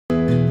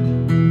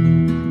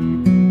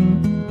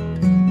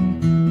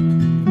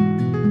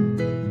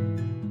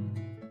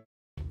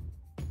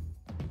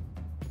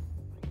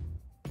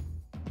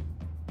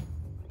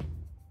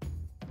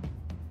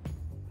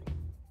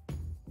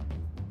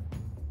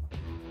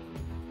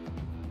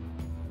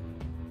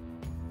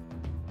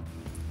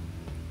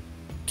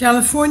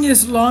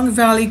California's Long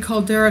Valley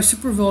Caldera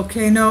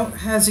supervolcano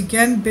has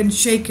again been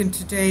shaken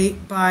today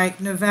by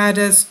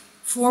Nevada's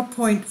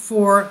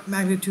 4.4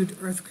 magnitude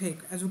earthquake,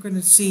 as we're going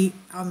to see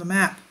on the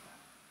map.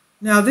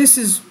 Now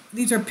these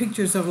are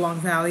pictures of Long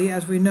Valley.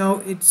 As we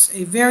know, it's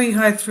a very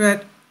high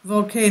threat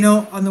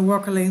volcano on the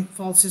Volcanic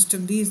fault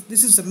system.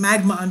 This is the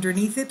magma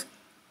underneath it.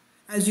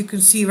 As you can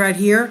see right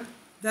here,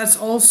 that's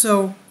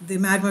also the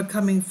magma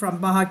coming from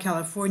Baja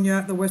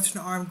California. The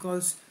western arm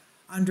goes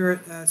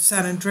under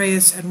San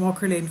Andreas and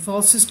Walker Lane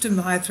fault system,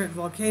 the high threat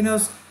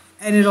volcanoes,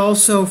 and it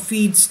also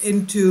feeds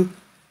into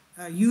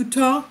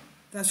Utah.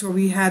 That's where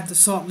we had the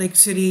Salt Lake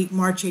City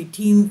March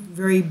 18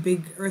 very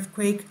big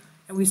earthquake,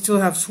 and we still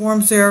have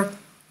swarms there.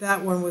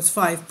 That one was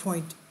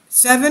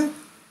 5.7,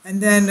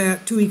 and then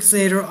 2 weeks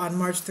later on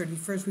March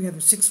 31st we had the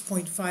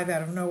 6.5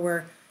 out of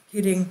nowhere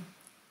hitting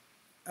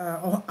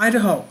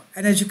Idaho.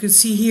 And as you can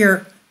see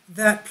here,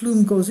 that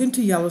plume goes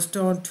into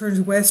Yellowstone, turns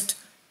west,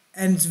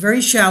 and it's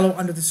very shallow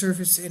under the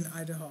surface in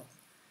Idaho.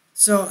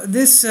 So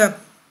this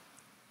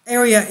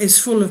area is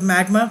full of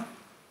magma.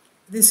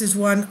 This is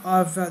one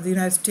of the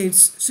United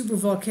States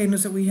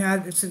supervolcanoes that we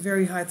had. It's a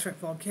very high threat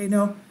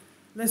volcano.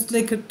 Let's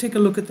take a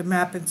look at the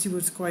map and see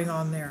what's going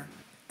on there.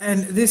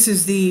 And this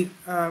is the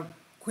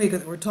quake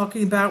that we're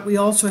talking about. We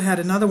also had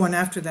another one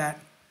after that,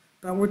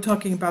 but we're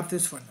talking about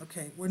this one.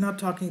 Okay, we're not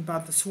talking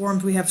about the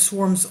swarms. We have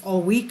swarms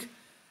all week,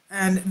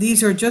 and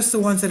these are just the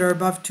ones that are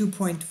above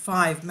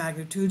 2.5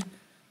 magnitude.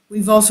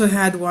 We've also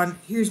had one,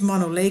 here's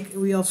Mono Lake,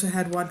 we also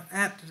had one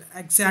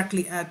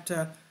exactly at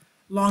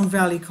Long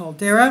Valley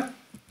Caldera.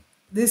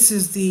 This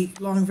is the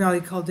Long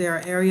Valley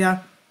Caldera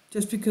area.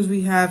 Just because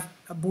we have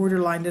a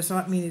borderline does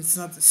not mean it's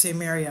not the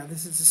same area.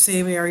 This is the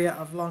same area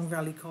of Long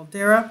Valley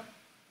Caldera.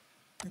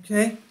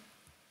 Okay,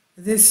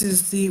 this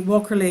is the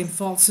Walker Lane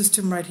fault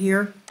system right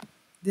here.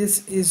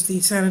 This is the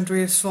San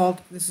Andreas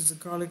fault. This is the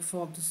Garlic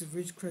fault. This is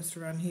Ridgecrest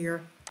around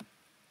here.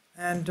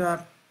 And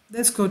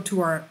let's go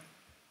to our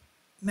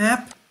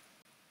map.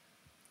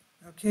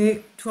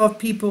 Okay, 12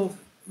 people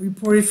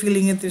reported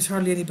feeling it. There's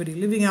hardly anybody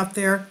living out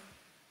there.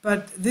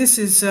 But this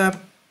is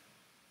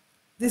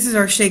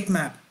our shake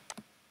map.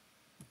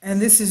 And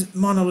this is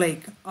Mono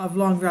Lake of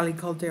Long Valley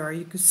Caldera.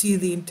 You can see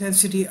the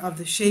intensity of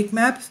the shake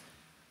maps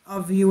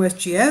of the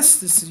USGS.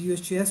 This is a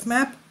USGS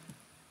map.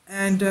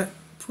 And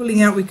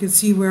pulling out, we can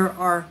see where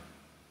our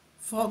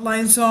fault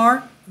lines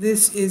are.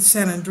 This is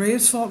San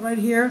Andreas fault right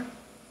here.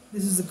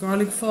 This is the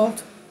Garlic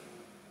fault.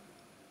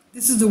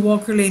 This is the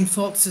Walker Lane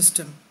fault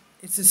system.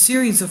 It's a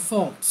series of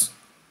faults.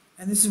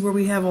 And this is where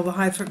we have all the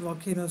high threat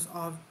volcanoes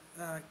of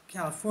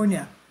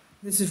California.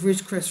 This is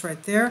Ridgecrest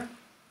right there.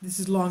 This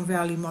is Long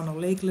Valley Mono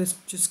Lake. Let's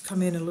just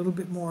come in a little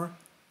bit more.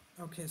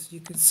 Okay, so you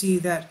can see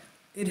that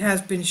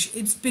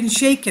it's been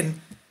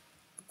shaken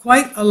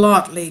quite a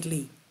lot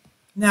lately.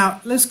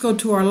 Now let's go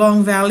to our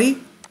Long Valley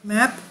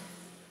map.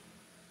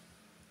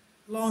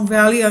 Long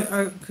Valley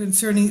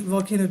concerning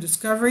volcano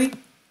discovery.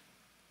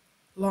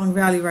 Long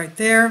Valley right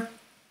there.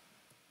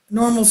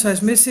 Normal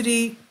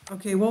seismicity.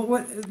 Okay, well,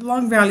 what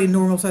Long Valley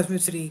normal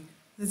seismicity?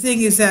 The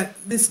thing is that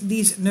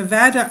these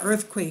Nevada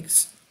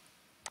earthquakes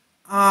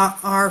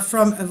are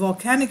from a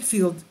volcanic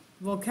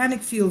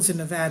fields in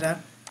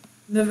Nevada.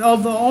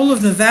 Although all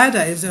of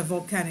Nevada is a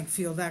volcanic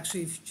field,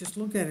 actually, if you just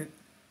look at it.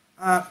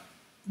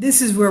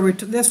 This is where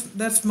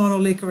that's Mono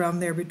Lake around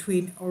there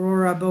between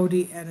Aurora,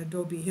 Bodie, and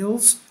Adobe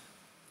Hills.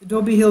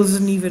 Adobe Hills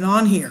isn't even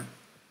on here.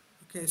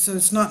 Okay, so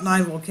it's not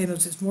 9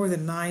 volcanoes, it's more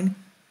than 9.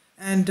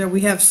 And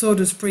we have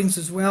Soda Springs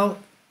as well.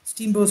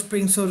 Steamboat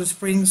Springs, Soda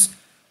Springs.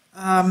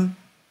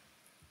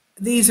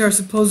 These are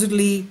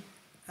supposedly,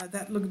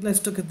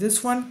 let's look at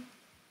this one.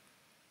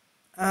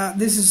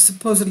 This is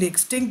supposedly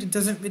extinct. It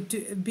doesn't,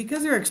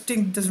 because they're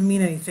extinct, it doesn't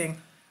mean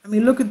anything. I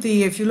mean,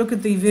 if you look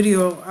at the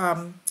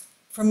video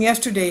from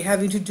yesterday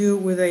having to do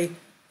with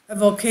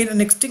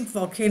an extinct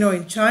volcano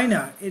in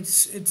China,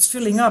 it's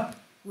filling up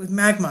with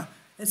magma.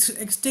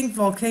 Extinct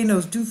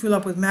volcanoes do fill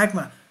up with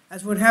magma,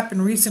 as what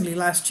happened recently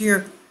last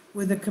year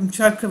with the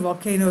Kamchatka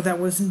volcano that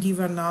wasn't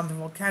even on the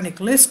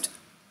volcanic list.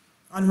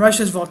 On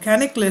Russia's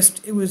volcanic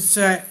list, it was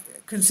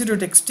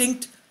considered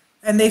extinct,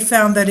 and they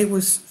found that it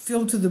was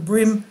filled to the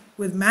brim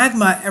with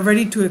magma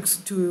ready to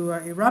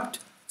erupt,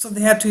 so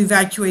they had to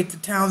evacuate the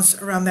towns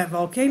around that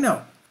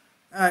volcano.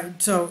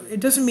 So it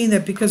doesn't mean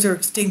that because they're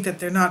extinct that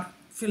they're not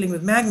filling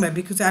with magma,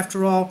 because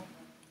after all,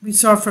 we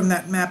saw from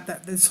that map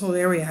that this whole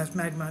area has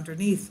magma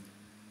underneath.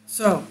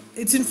 So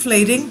it's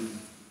inflating,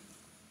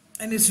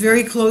 and it's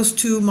very close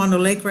to Mono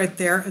Lake right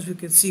there, as we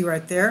can see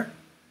right there.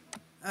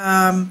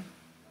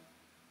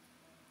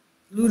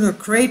 Lunar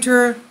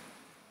crater.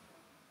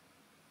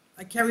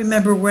 I can't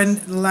remember when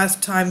the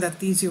last time that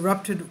these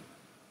erupted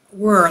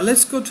were.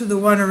 Let's go to the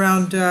one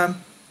around,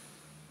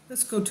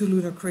 let's go to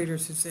lunar crater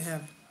since they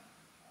have.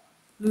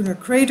 Lunar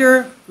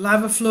crater,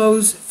 lava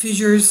flows,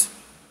 fissures.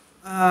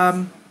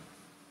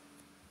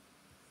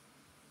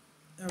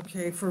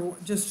 Okay, for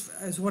just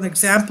as one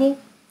example,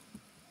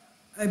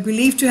 I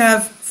believe to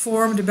have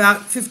formed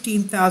about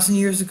 15,000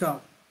 years ago.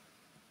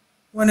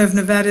 One of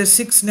Nevada's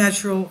 6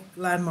 natural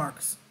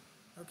landmarks.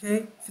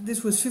 Okay,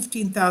 this was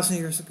 15,000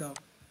 years ago.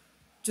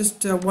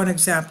 Just one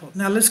example.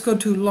 Now let's go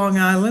to Long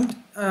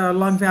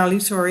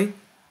Valley, sorry.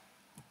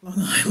 Long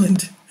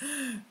Island.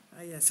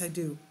 Yes, I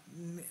do.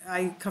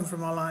 I come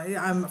from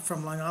I'm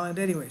from Long Island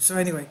anyway. So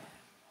anyway,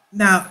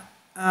 now,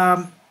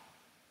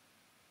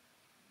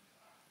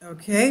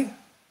 okay.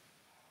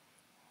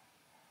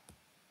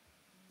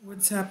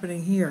 What's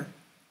happening here?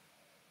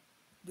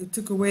 They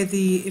took away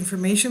the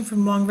information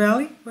from Long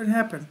Valley? What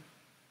happened?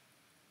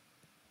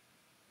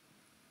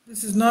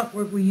 This is not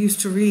what we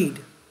used to read.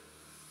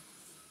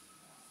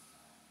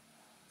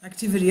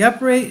 Activity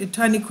uprate.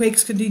 Tiny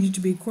quakes continue to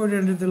be recorded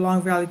under the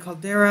Long Valley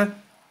caldera.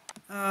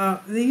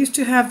 They used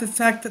to have the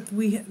fact that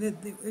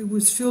it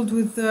was filled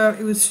with,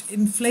 it was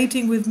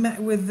inflating with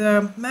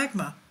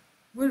magma.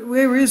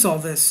 Where is all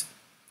this?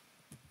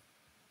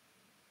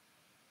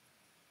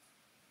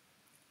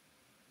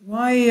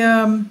 Why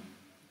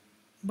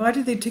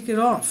did they take it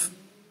off?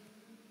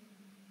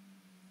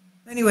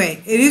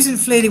 Anyway, it is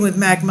inflating with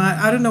magma.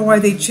 I don't know why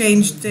they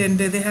changed, and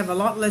they have a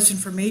lot less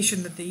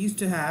information that they used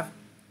to have.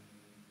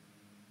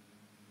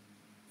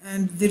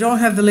 And they don't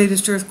have the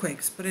latest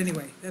earthquakes, but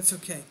anyway, that's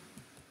okay.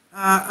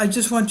 I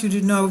just want you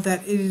to know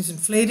that it is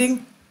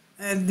inflating,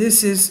 and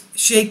this is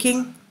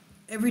shaking.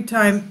 Every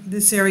time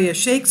this area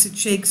shakes, it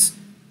shakes.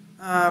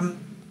 I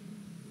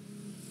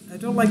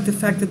don't like the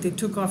fact that they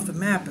took off the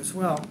map as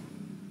well.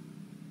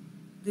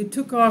 They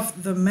took off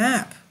the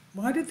map.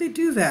 Why did they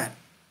do that?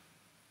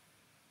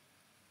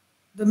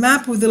 The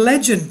map with the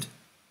legend.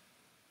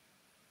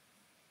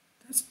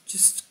 That's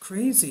just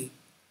crazy.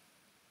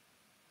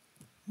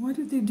 Why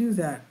did they do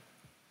that?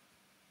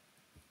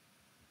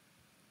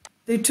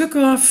 They took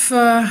off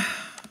the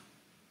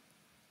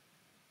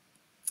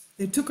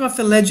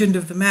legend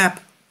of the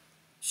map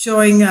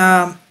showing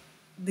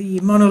the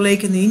Mono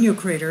Lake and the Inyo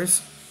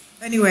craters.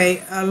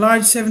 Anyway, a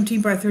large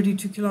 17 by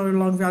 32 kilometer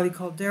long valley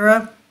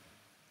caldera,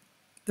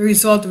 the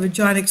result of a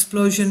giant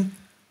explosion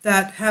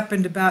that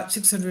happened about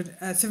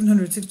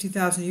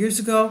 760,000 years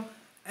ago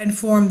and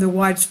formed the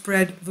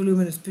widespread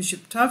voluminous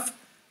Bishop Tuff.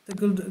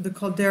 The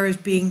caldera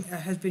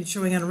has been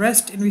showing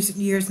unrest in recent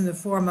years in the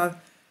form of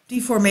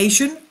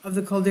deformation of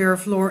the caldera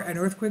floor and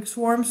earthquake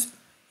swarms.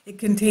 It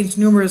contains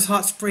numerous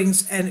hot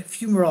springs and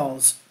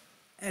fumaroles.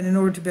 And in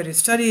order to better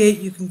study it,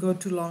 you can go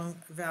to Long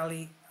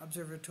Valley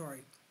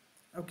Observatory.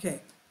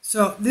 Okay,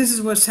 so this is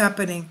what's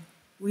happening.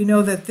 We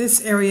know that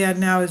this area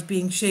now is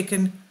being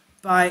shaken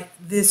by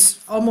this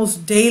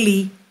almost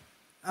daily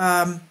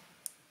Mena,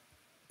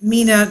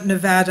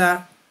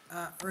 Nevada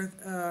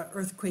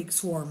earthquake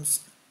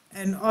swarms.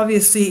 And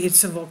obviously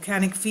it's a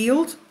volcanic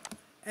field,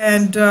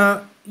 and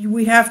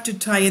we have to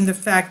tie in the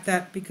fact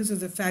that because of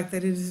the fact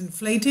that it is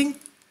inflating,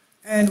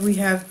 and we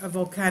have a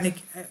volcanic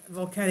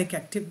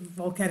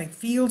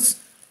fields,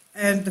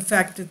 and the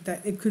fact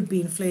that it could be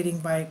inflating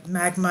by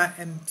magma,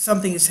 and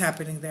something is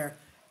happening there.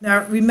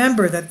 Now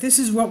remember that this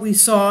is what we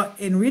saw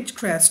in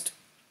Ridgecrest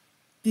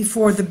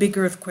before the big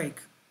earthquake.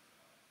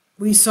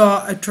 We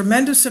saw a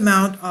tremendous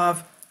amount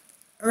of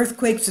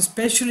earthquakes,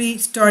 especially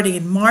starting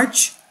in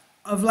March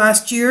of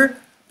last year,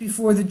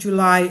 before the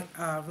July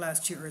of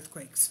last year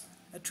earthquakes.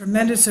 A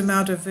tremendous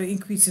amount of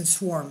increase in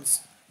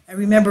swarms. And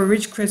remember,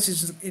 Ridgecrest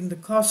is in the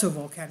Coso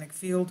volcanic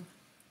field.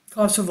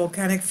 Coso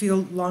volcanic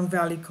field, Long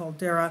Valley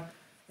caldera,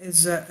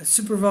 is a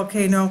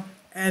supervolcano,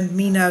 and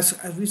Minas,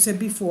 as we said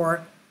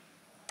before,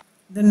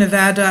 the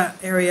Nevada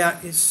area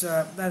is,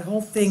 that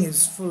whole thing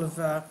is full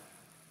of,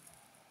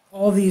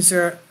 all these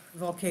are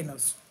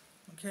volcanoes,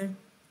 okay?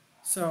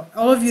 So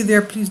all of you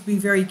there, please be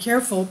very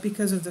careful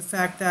because of the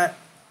fact that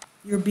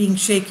you're being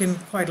shaken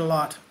quite a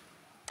lot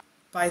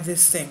by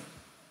this thing.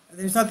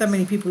 There's not that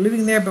many people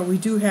living there, but we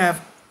do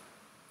have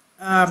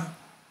a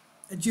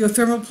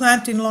geothermal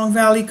plant in Long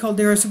Valley,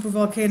 Caldera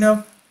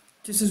Supervolcano,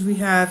 just as we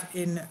have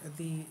in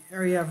the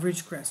area of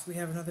Ridgecrest. We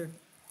have another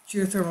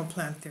geothermal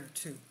plant there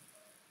too.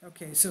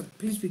 Okay, so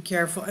please be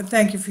careful, and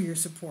thank you for your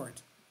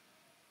support.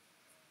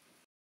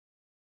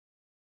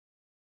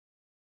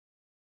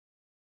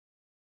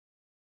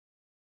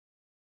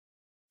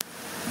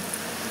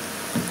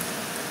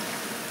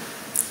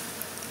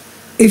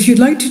 If you'd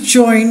like to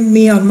join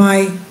me on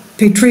my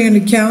Patreon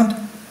account,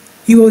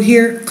 you will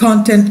hear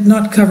content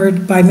not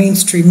covered by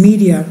mainstream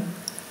media.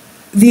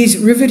 These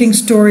riveting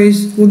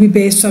stories will be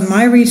based on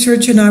my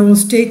research, and I will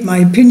state my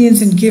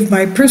opinions and give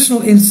my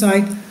personal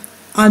insight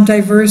on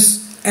diverse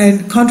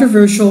and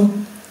controversial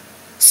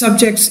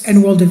subjects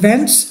and world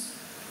events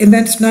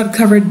not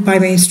covered by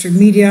mainstream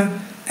media,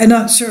 and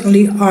not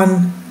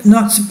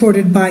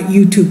supported by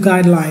YouTube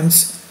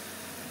guidelines.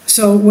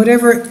 So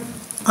whatever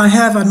I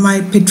have on my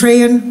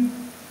Patreon,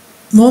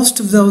 most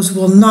of those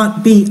will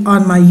not be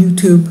on my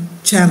YouTube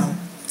channel.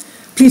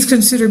 Please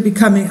consider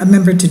becoming a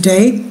member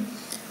today.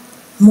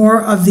 More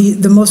of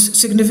the most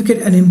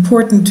significant and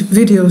important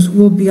videos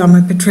will be on my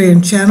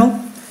Patreon channel.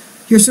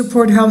 Your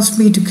support helps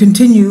me to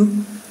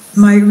continue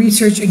my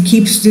research and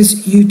keeps this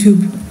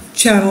YouTube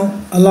channel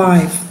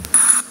alive.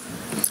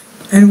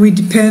 And we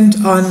depend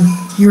on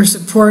your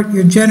support,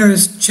 your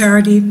generous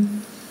charity,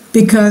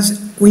 because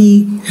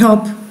we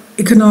help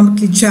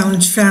economically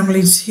challenged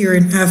families here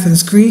in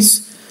Athens,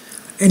 Greece,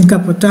 in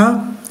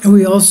Kapota, and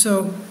we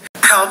also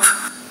help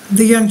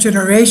the young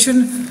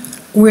generation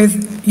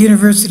with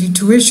university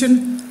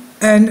tuition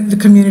and the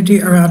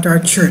community around our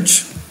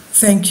church.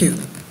 Thank you.